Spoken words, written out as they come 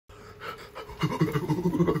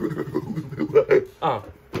Oh,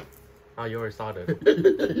 you already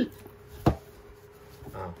started.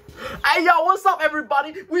 Oh. Hey yo, what's up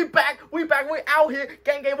everybody? We back, we out here.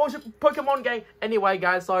 Gang, Pokemon gang. Anyway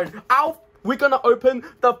guys, sorry. We're gonna open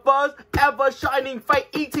the first ever Shining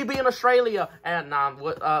Fate ETB in Australia. And I'm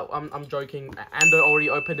joking. Ando already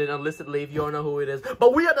opened it illicitly if you don't know who it is.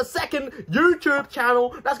 But we are the second YouTube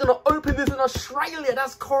channel that's gonna open this in Australia.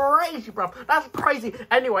 That's crazy, bro. That's crazy.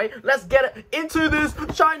 Anyway, let's get it into this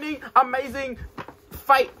Shining Amazing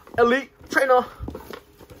Fate Elite Trainer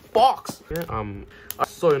box. Yeah,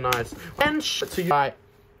 so nice. And to you,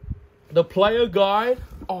 the player guide.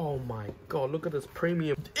 Oh my god, look at this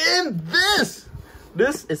premium. In this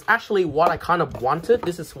is actually what I kind of wanted.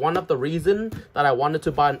 This is one of the reasons that I wanted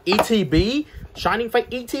to buy an ETB, Shining Fate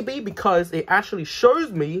ETB, because it actually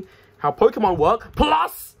shows me how Pokemon work,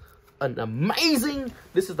 plus an amazing,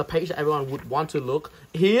 this is the page that everyone would want to look.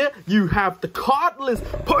 Here you have the card list,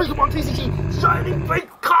 Pokemon TCG Shining Fate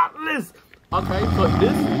card list. Okay, so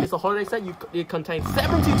this is a holiday set. It contains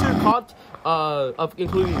 72 cards,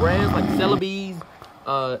 including rares like Celebies,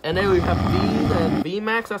 and then we have V's and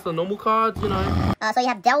VMAX. That's the normal cards, you know. So you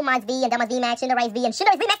have Delmize V and Delmize VMAX, Cinderace V and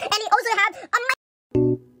Cinderace VMAX, and you also have a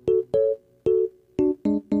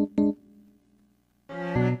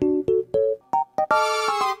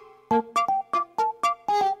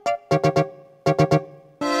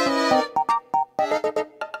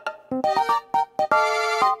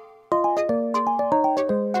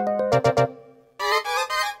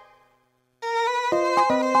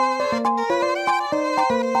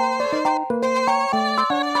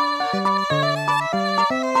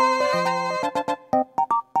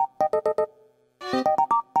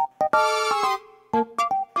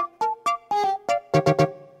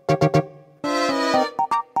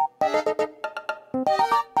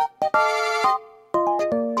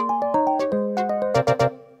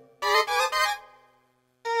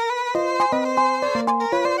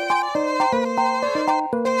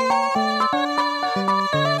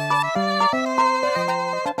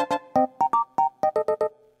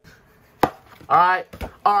Alright,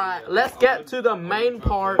 let's get to the main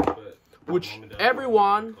part, which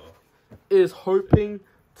everyone is hoping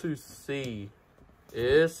to see.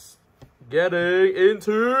 Is getting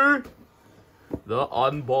into the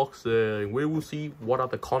unboxing. We will see what are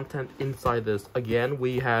the content inside this. Again,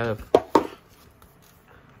 we have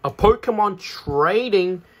a Pokemon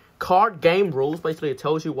trading card game rules. Basically, it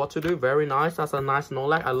tells you what to do. Very nice. That's a nice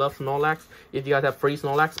Snorlax. I love Snorlax. If you guys have free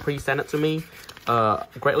Snorlax, please send it to me.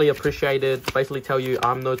 Greatly appreciated. Basically tell you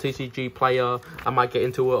I'm no TCG player. I might get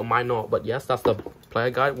into it or might not. But yes, that's the player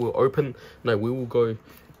guide. We'll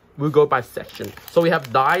go by section. So we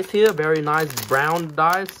have dice here. Very nice brown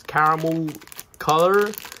dice. Caramel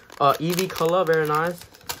color. Eevee color. Very nice.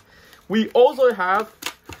 We also have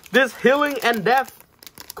this Healing and Death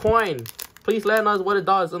coin. Please let us know what it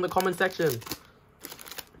does in the comment section.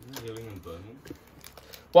 Healing and burning.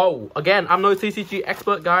 Whoa, again, I'm no TCG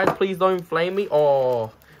expert, guys. Please don't flame me.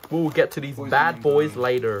 Oh, we'll get to these bad boys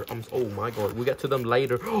later. Oh my god, we'll get to them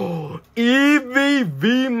later. Eevee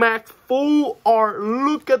VMAX full art.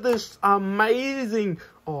 Look at this. Amazing.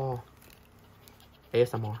 Oh.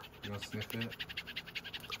 ASMR. You want to sniff it?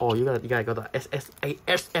 Oh, you gotta go the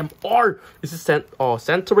ASMR. This is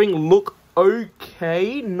centering look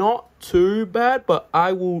okay. Not too bad, but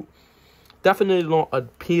I will definitely not a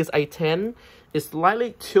PSA 10. It's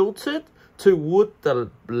slightly tilted toward the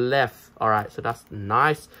left. Alright, so that's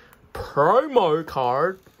nice. Promo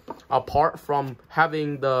card. Apart from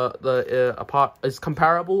having it's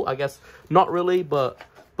comparable, I guess not really, but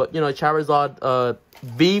you know, Charizard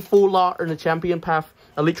V full art in the Champion Path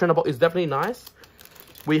Elite Trainer box is definitely nice.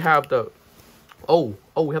 We have the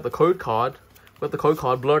we have the code card. We have the code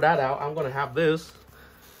card. Blur that out. I'm gonna have this.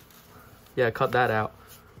 Yeah, cut that out.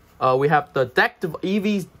 We have the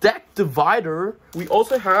Eevee's deck divider. We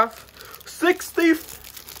also have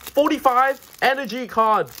 45 energy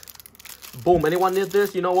cards. Boom. Anyone need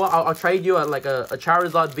this? You know what? I'll trade you like a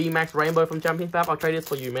Charizard VMAX Rainbow from Champion Path. I'll trade this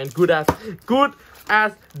for you, man. Good ass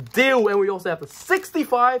deal. And we also have the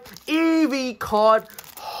 65 Eevee card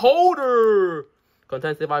holder.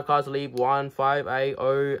 Contains 5 cards. Leave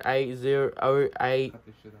 1580808.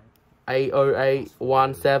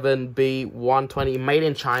 80817B120, made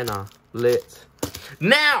in China. Lit.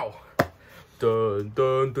 Now, dun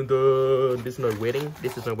dun dun dun. This is no wedding.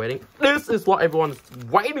 This is no wedding. This is what everyone's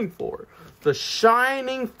waiting for. The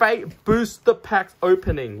Shining Fate booster packs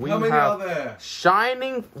opening. How many are there?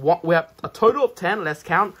 We have a total of 10. Let's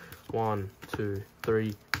count. 1, 2,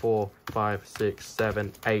 3, 4, 5, 6,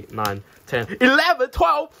 7, 8, 9, 10, 11,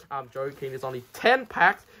 12. I'm joking. There's only 10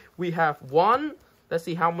 packs. We have one. Let's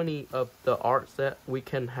see how many of the arts that we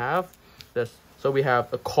can have. So we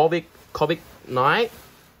have a Kovic Knight.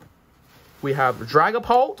 We have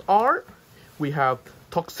Dragapult art. We have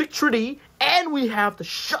Toxicity. And we have the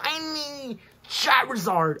shiny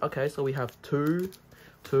Charizard. Okay, so we have two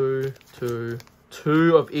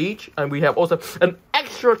of each. And we have also an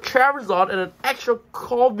extra Charizard and an extra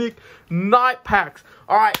Kovic Knight packs.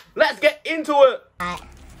 Alright, let's get into it. Alright,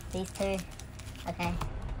 these two. Okay.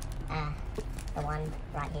 The one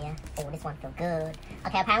right here. Oh, this one feels good.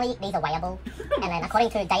 Okay, apparently these are weighable. And then according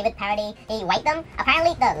to David Parody, he weighed them.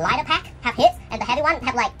 Apparently the lighter pack have hits, and the heavy one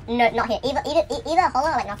have like, no, not hit. Either hollow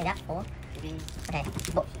or like nothing. That's 4. Okay.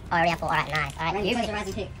 Oh, I already have 4. Alright, nice. Alright, you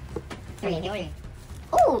pick. 3.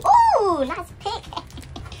 Ooh, nice pick.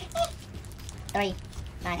 3.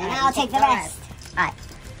 Nice. And I'll take the rest. Alright.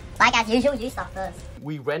 Like as usual, you start first.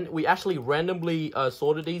 We actually randomly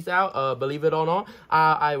sorted these out, believe it or not.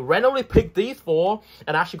 I randomly picked these 4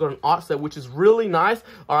 and actually got an art set, which is really nice.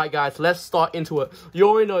 Alright guys, let's start into it. You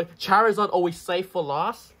already know Charizard always safe for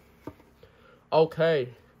last. Okay.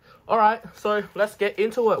 Alright, so let's get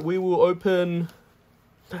into it. We will open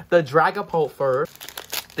the Dragapult first.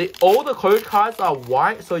 All the code cards are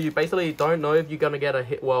white, so you basically don't know if you're gonna get a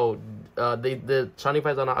hit. Well, the shiny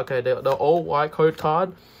pairs are not. Okay, they're all white code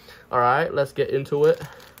card. Alright, let's get into it.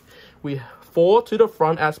 We 4 to the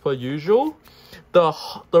front as per usual. The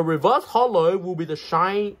reverse holo will be the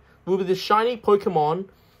shiny Pokemon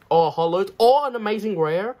or holos or an amazing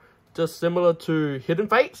rare, just similar to Hidden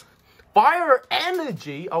Fates. Fire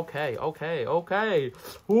Energy. Okay.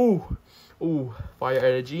 Ooh, Fire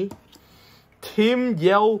Energy. Team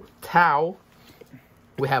Yell Tao.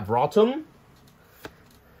 We have Rotom.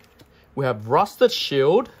 We have Rusted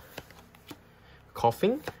Shield.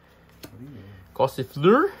 Coughing.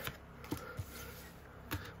 Gossifleur.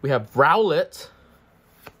 We have Rowlet.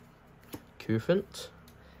 Cufant.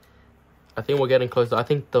 I think we're getting closer. I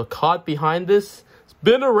think the card behind this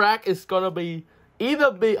Spinarak is gonna be I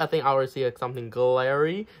think I already see something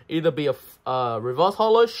glary. Either be a reverse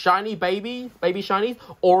holo, shiny baby shinies,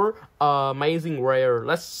 or amazing rare.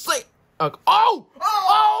 Let's see. Oh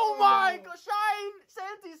my god, Shine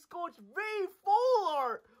Sandy Scorch V full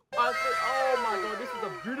art. Oh my god, this is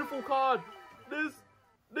a beautiful card.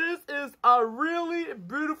 This is a really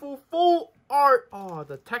beautiful full art. Oh,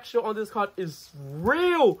 the texture on this card is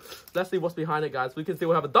real. Let's see what's behind it, guys. We can see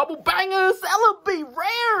we have a double banger Celebi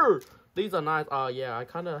rare. These are nice. Yeah, I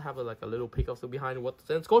kind of have a little peek of behind what the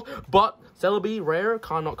sense called. But Celebi rare,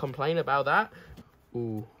 cannot complain about that.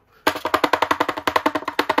 Ooh.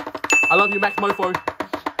 I love you, Max Mofo.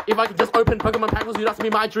 If I could just open Pokemon packs with you, that's be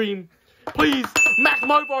my dream. Please, Max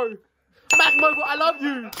Mofo. Max Mofo, I love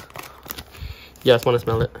you. Yeah, I just want to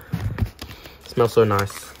smell it. It smells so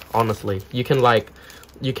nice, honestly. You can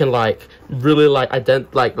really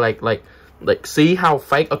see how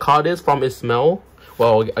fake a card is from its smell.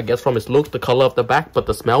 Well, I guess from its look, the color of the back, but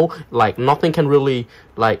the smell, nothing can really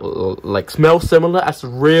smell similar as a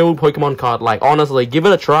real Pokemon card. Honestly, give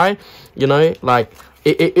it a try. You know,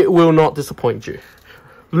 it will not disappoint you.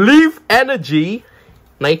 Leaf Energy,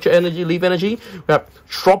 Nature Energy, Leaf Energy. We have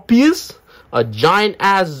Tropius, a giant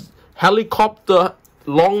ass helicopter,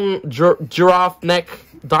 long giraffe neck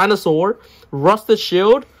dinosaur. Rusted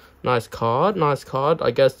Shield, nice card. I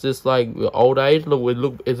guess this old age.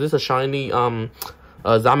 Look, is this a shiny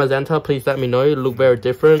Zamazenta? Please let me know. It look very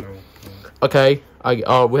different. Okay, we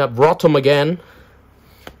have Rotom again.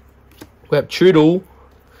 We have Choodle.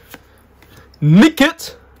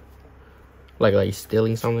 Nickit. Like he's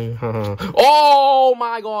stealing something. Oh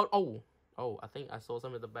my god. Oh, I think I saw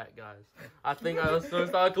some in the back, guys. I think I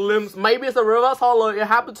saw a glimpse. Maybe it's a reverse holo. It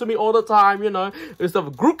happened to me all the time, you know. It's a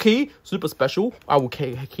Grookey, super special. I will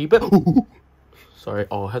keep it. Sorry.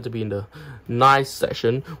 Oh, it had to be in the nice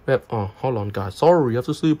section. We have, hold on, guys. Sorry, I have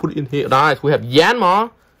to put it in here. Nice. We have Yanma.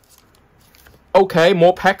 Okay,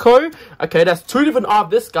 more Peko. Okay, that's 2 different art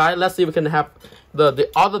of this guy. Let's see if we can have the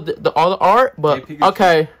other art. But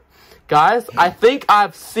okay, guys, I think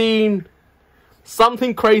I've seen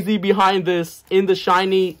something crazy behind this in the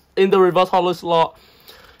reverse holo slot.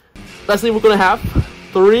 Let's see what we're gonna have.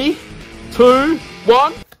 3, 2,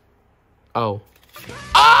 1. Oh!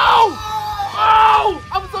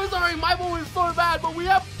 I'm so sorry, my ball is so bad, but we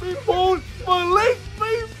have people for Link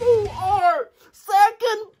people art.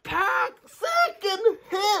 Second pack, second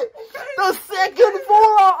hit, the second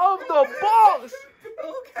four of the box.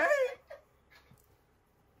 Okay.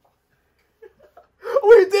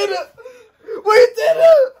 We did it. We did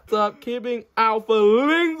it! Stop keeping Alpha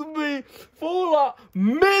Linksby full of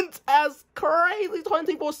mint as crazy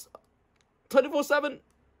 24/7.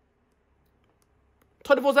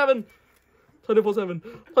 24/7. 24/7.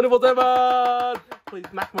 24/7. Please,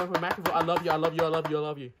 Macklemore, I love you. I love you. I love you. I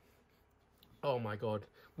love you. Oh my god.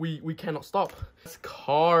 We cannot stop. This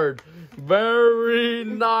card. Very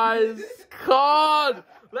nice card.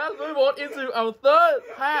 Let's move on into our third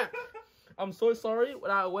pack. I'm so sorry when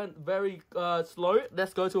I went very slow.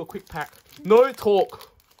 Let's go to a quick pack. No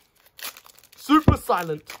talk. Super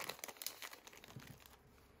silent.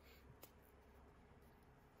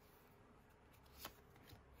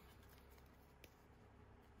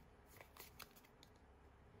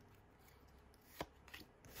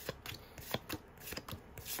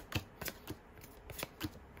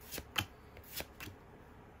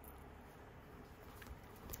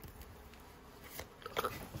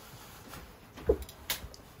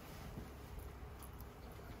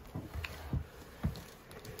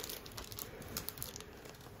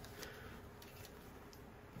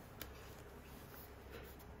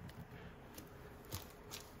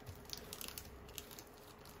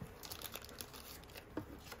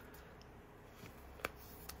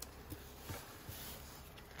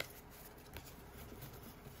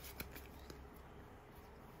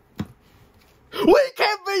 We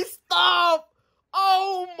can't be stopped!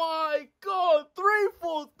 Oh my god! 3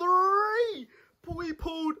 for 3! We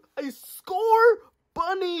pulled a Score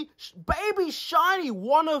Bunny Baby Shiny,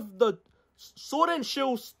 one of the Sword and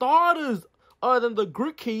Shield starters other than the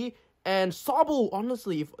Grookey and Sobble.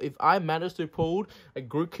 Honestly, if I manage to pull a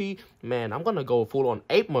Grookey, man, I'm gonna go full on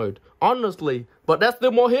ape mode. Honestly. But that's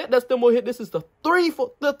still more hit. That's still more hit. This is the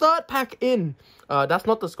third pack in. That's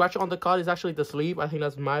not the scratch on the card. It's actually the sleeve. I think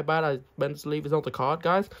that's my bad. I meant the sleeve. It's not the card,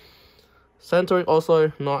 guys. Centering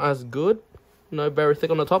also not as good. No, very thick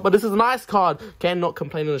on the top. But this is a nice card. Cannot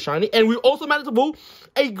complain on the shiny. And we also managed to pull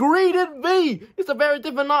a Greeded V. It's a very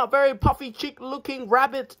different art. Very puffy cheek looking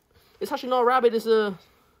rabbit. It's actually not a rabbit. It's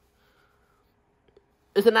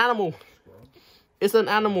an animal. It's an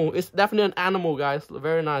animal. It's definitely an animal, guys.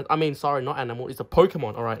 Very nice. I mean, sorry, not animal. It's a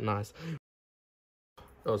Pokemon. All right, nice.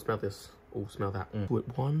 Oh, smell this. Oh, smell that. Wait,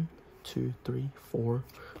 1, 2, 3, 4.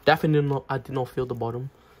 Definitely not. I did not feel the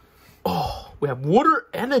bottom. Oh, we have Water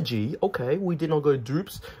Energy. Okay, we did not go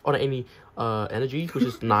dupes on any energy, which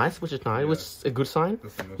is nice. Which is nice. Yeah. Which is a good sign.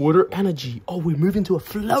 Water Energy. Oh, we're moving to a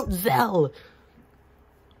Floatzel.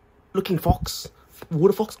 Looking Fox.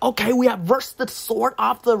 Water Fox. Okay, we have Rusted Sword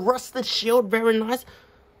after Rusted Shield. Very nice.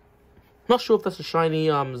 Not sure if that's a shiny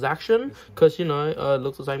Zacian, because you know it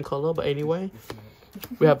looks the same color. But anyway,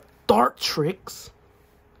 we have Dartrix,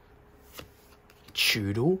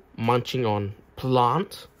 Choodle munching on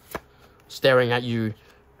plant, staring at you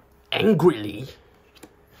angrily.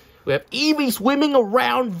 We have Eevee swimming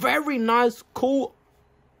around. Very nice, cool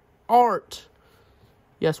art.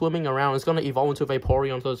 Yeah, swimming around. It's gonna evolve into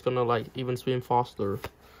Vaporeon, so it's gonna like even swim faster.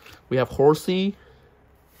 We have Horsey,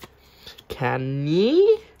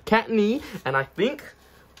 Catney, and I think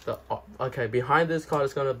the okay behind this card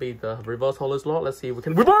is gonna be the reverse holo slot. Let's see if we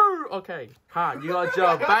can revert. Okay, you got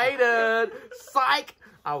your baited. Psych.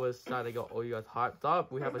 I was trying to get all you guys hyped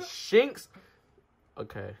up. We have a Shinx.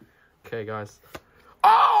 Okay, guys.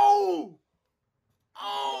 Oh.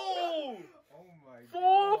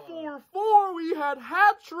 4 for 4. We had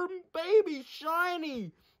Hatchrim Baby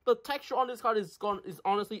Shiny. The texture on this card is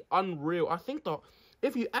honestly unreal. I think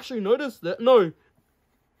if you actually notice that, no,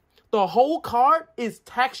 the whole card is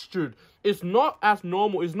textured. It's not as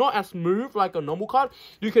normal. It's not as smooth like a normal card.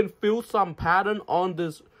 You can feel some pattern on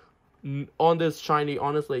this shiny.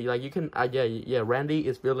 Honestly, like you can. Yeah. Randy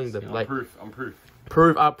is feeling them. Like I'm proof.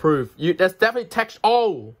 Proof. That's definitely text.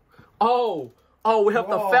 Oh. We have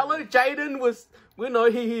the fellow Jaden was. We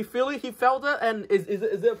know he felt it, and is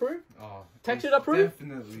it approved? Oh, textured approved?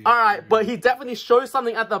 Definitely. All right, but he definitely showed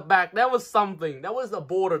something at the back. That was something. That was the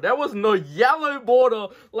border. There was no yellow border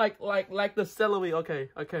like the celery. Okay,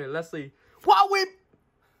 let's see. What we?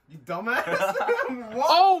 You dumbass! What?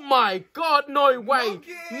 Oh my god! No way!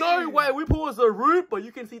 No way! We pulled a root, but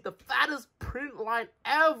you can see the fattest print line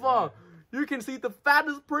ever. You can see the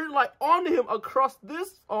fattest print line on him across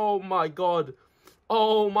this. Oh my god!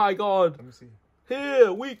 Let me see. Here,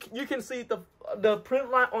 you can see the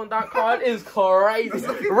print line on that card is crazy.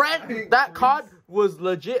 That card was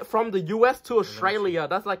legit from the US to Australia.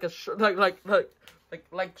 That's like a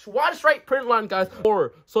like one straight print line, guys.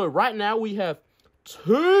 So right now we have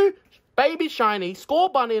 2 Baby Shiny, Score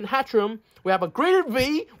Bunny and Hatchrim. We have a Greeded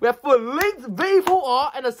V, we have Feline's V Full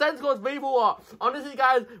Art, and a Sensego's V Full Art. Honestly,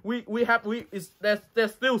 guys,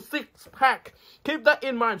 there's still 6 pack. Keep that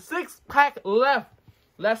in mind. 6 pack left.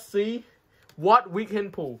 Let's see what we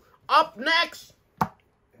can pull. Up next,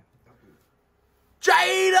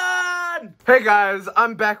 Jaden! Hey guys,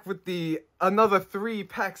 I'm back with another 3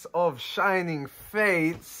 packs of Shining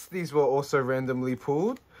Fates. These were also randomly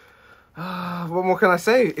pulled. What more can I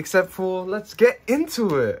say except for let's get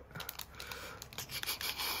into it.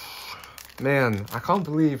 Man, I can't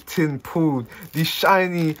believe Tin pulled the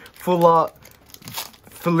shiny full art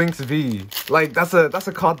Phalanx V. Like that's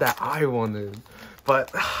a card that I wanted,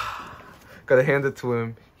 but gotta hand it to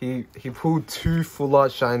him. He pulled 2 full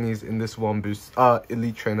art shinies in this one boost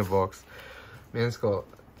elite trainer box. Man's got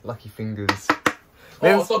lucky fingers.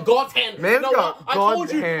 Oh, so God's hand. Man's got I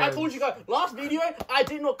God's told hand. you guys. Last video, I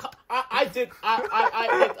did not. I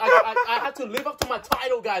had to live up to my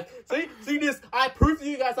title, guys. See this. I proved to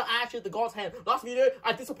you guys that I actually had the God's hand. Last video,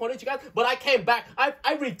 I disappointed you guys, but I came back. I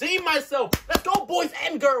redeemed myself. Let's go, boys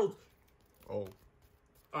and girls. Oh.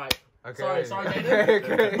 All right. Okay. Sorry, Jaden.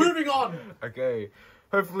 Okay. Moving on. Okay.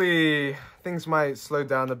 Hopefully things might slow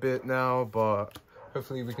down a bit now, but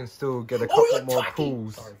hopefully we can still get a couple more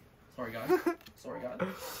pulls. Sorry, guys. Sorry, guys.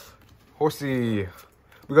 Horsey.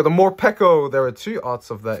 We got a Morpeko. There are 2 arts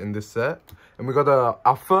of that in this set. And we got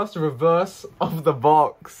our first reverse of the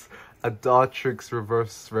box. A Dartrix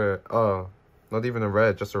reverse rare. Not even a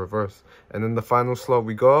rare, just a reverse. And then the final slot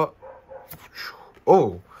we got...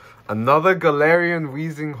 Oh, another Galarian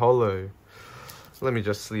Wheezing Hollow. Let me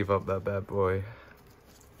just sleeve up that bad boy.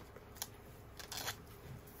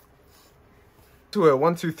 To it,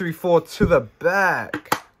 1, 2, 3, 4 to the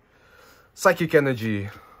back. Psychic Energy,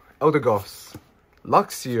 Eldegoss,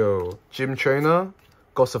 Luxio, Gym Trainer,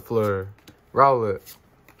 Gossifleur, Rowlet,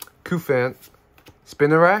 Cufant,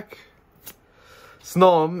 Spinarak,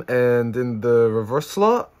 Snom, and in the reverse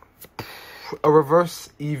slot, a reverse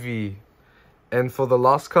Eevee. And for the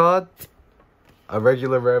last card, a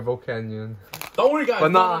regular rare Volcanion. Don't worry, guys.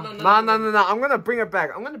 But no. I'm gonna bring it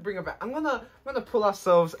back. I'm gonna pull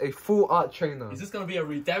ourselves a full art trainer. Is this gonna be a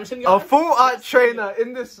redemption, guys? A full art trainer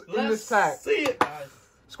in this pack. See it, guys.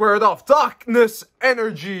 Square it off. Darkness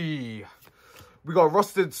Energy. We got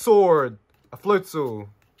Rusted Sword, a Floatzel,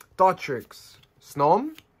 Dartrix,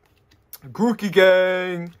 Snom, Grookey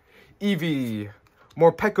Gang, Eevee,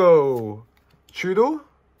 Morpeko, Chudo,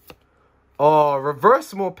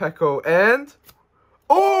 reverse Morpeko, and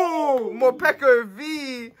Morpeko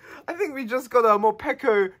V. I think we just got a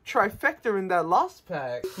Morpeko trifecta in that last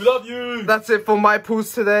pack. We love you. That's it for my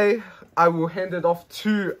pulls today. I will hand it off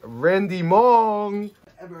to Randy Mong.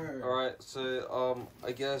 Alright, so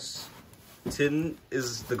I guess Tin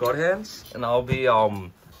is the god hands, and I'll be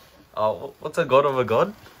what's a god of a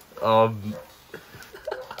god?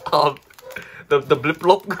 The blip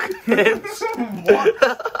blop hands. What?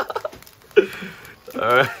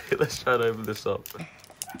 Alright, let's try to open this up.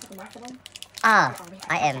 I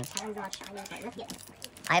am.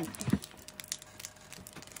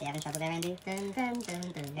 You having trouble there, Andy? Dun, dun, dun,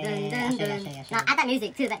 dun, dun, dun, dun. No, add that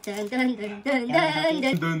music too. That dun, dun, dun, dun,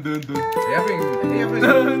 dun,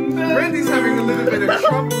 dun. Randy's having a little bit of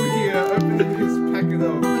trouble here opening his packet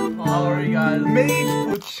of Sorry, guys.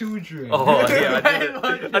 made for children. Oh yeah,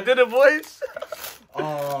 I did it, boys.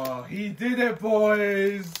 Oh, he did it,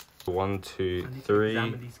 boys. 1, 2, 3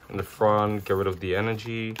 in the front. Get rid of the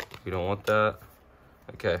energy. We don't want that.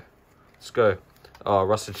 Okay, let's go.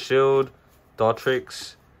 Rusted Shield,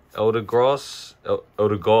 Dartrix, Eldegoss.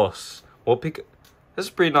 Morpeko. This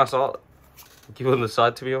is pretty nice art. Keep it on the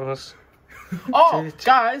side, to be honest. Oh,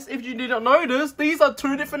 guys, if you did not notice, these are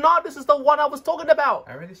 2 different art. This is the one I was talking about.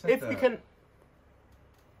 I already said If that. you can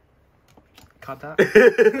cut that.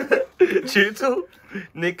 Chuto,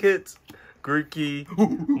 Nickit, Grookey,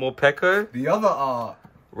 Morpeko, The other art.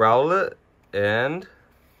 Rowlet, and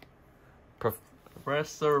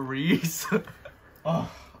Professor Reese.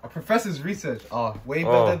 Oh, a professor's research. Oh, way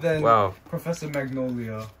better than wow. Professor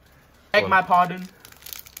Magnolia. Beg my pardon.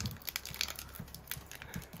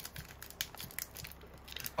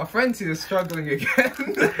 Our friends here is struggling again.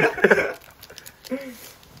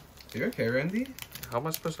 You okay, Randy? How am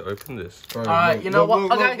I supposed to open this? Bro, Alright, you know what?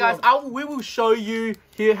 look, Okay, look, guys, look. we will show you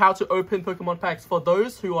here how to open Pokemon packs for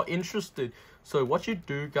those who are interested. So what you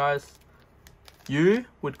do, guys, you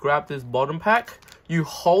would grab this bottom pack, you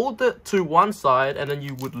hold it to one side, and then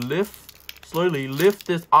you would slowly lift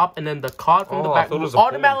this up, and then the card from the Oh, I back thought it will was a ball.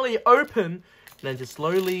 automatically open, and then just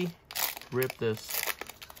slowly rip this.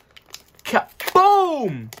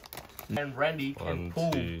 Boom! And Randy can 1,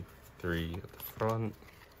 pull. 2, 3 at the front.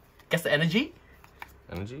 Guess the energy?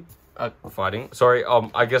 Energy? Uh, Fighting. Sorry,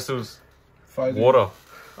 I guess it was Fighting. water.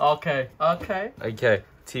 Okay. Okay.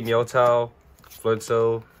 Team Yotao,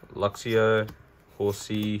 Floatzel, Luxio,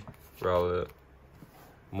 Horsey, Rowlet,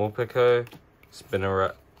 Morpeko,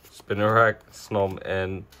 Spinarak, Snom,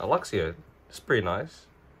 and Luxio. It's pretty nice.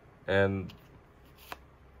 And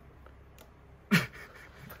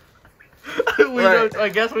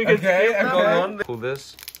I guess we can skip that. Go on. Pull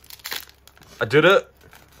this. I did it.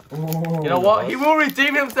 You know what? He will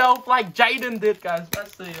redeem himself like Jaden did, guys.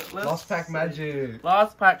 Let's see it. Last pack magic.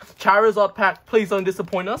 Last pack. Charizard pack. Please don't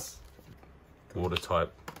disappoint us. Water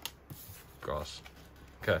type. Grass.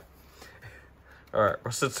 Okay. Alright,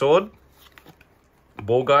 Rusted Sword.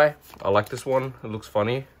 Ball Guy. I like this one. It looks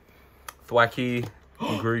funny. Thwacky.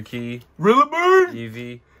 Grookey. Rillaboom!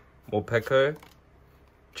 Eevee. Morpeko.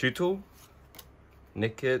 Chewtle.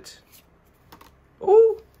 Nickit.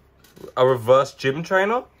 Ooh. A reverse gym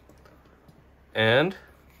trainer. And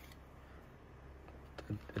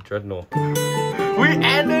a Dreadnought. We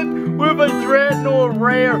ended with a Dreadnought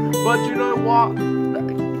rare, but you know what?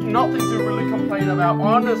 Nothing to really complain about.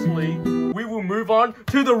 Honestly, we will move on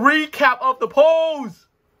to the recap of the polls.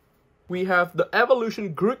 We have the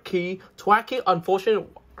Evolution Grookey, Thwacky. Unfortunately,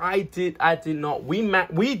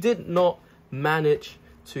 we did not manage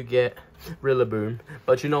to get Rillaboom,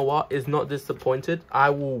 but you know what? It's not disappointed.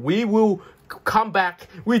 We will come back.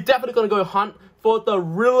 We're definitely gonna go hunt for the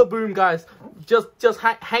Rillaboom, guys. Just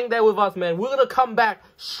hang there with us, man. We're gonna come back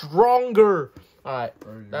stronger. All right,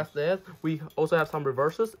 that's there. We also have some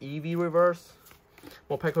reverses. Eevee reverse,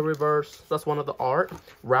 Morpeko reverse. That's one of the art.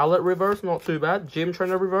 Rowlet reverse, not too bad. Gym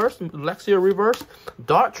Trainer reverse. Lexia reverse.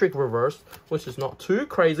 Dartrick reverse, which is not too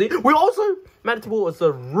crazy. We also managed to pull as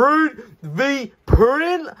a Rude V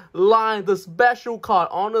Print Line, the special card.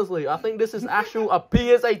 Honestly, I think this is actually a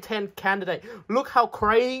PSA 10 candidate. Look how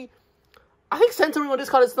crazy. I think centering on this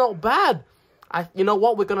card is not bad. You know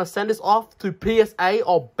what? We're gonna send this off to PSA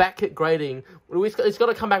or Beckett grading. It's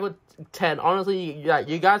gonna come back with 10. Honestly, yeah,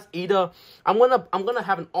 you guys either. I'm gonna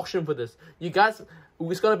have an auction for this. You guys,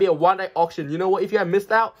 it's gonna be a one-day auction. You know what? If you have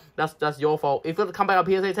missed out, that's your fault. If it's gonna come back on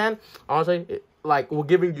PSA 10, honestly, we're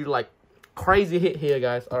giving you crazy hit here,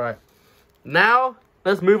 guys. All right, now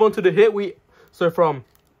let's move on to the hit. So from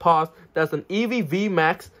past, there's an Eevee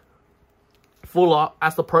VMAX full art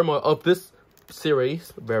as the promo of this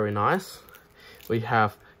series. Very nice. We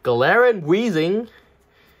have Galarian Weezing,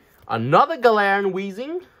 another Galarian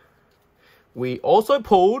Weezing. We also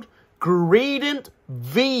pulled Greedent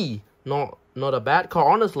V, not a bad card,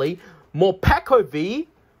 honestly. Morpeko V,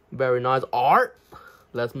 very nice art.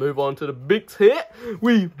 Let's move on to the big hit.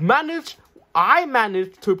 I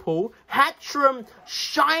managed to pull Hatchram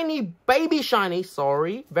Shiny, Baby Shiny,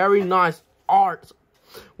 sorry. Very nice art.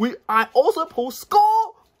 I also pulled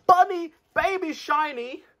Skull Bunny Baby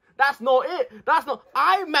Shiny. That's not it.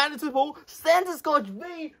 I managed to pull Centiskorch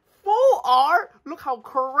V full art. Look how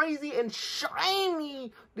crazy and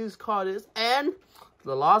shiny this card is. And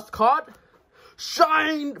the last card,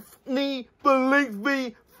 Shiny Blink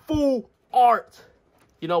V full art.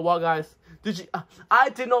 You know what, guys? I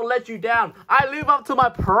did not let you down. I live up to my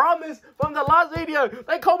promise from the last video.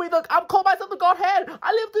 I'm called myself the Godhead.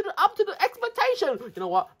 I lived up to the expectation. You know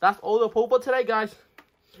what? That's all the pull for today, guys.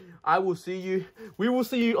 We will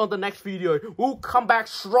see you on the next video. We'll come back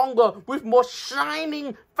stronger with more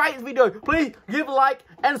shining face video. Please give a like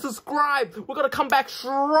and subscribe. We're gonna come back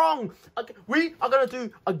strong. Okay, we are gonna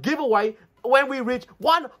do a giveaway when we reach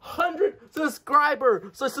 100 subscribers.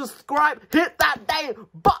 So subscribe, hit that dang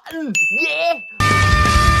button, yeah.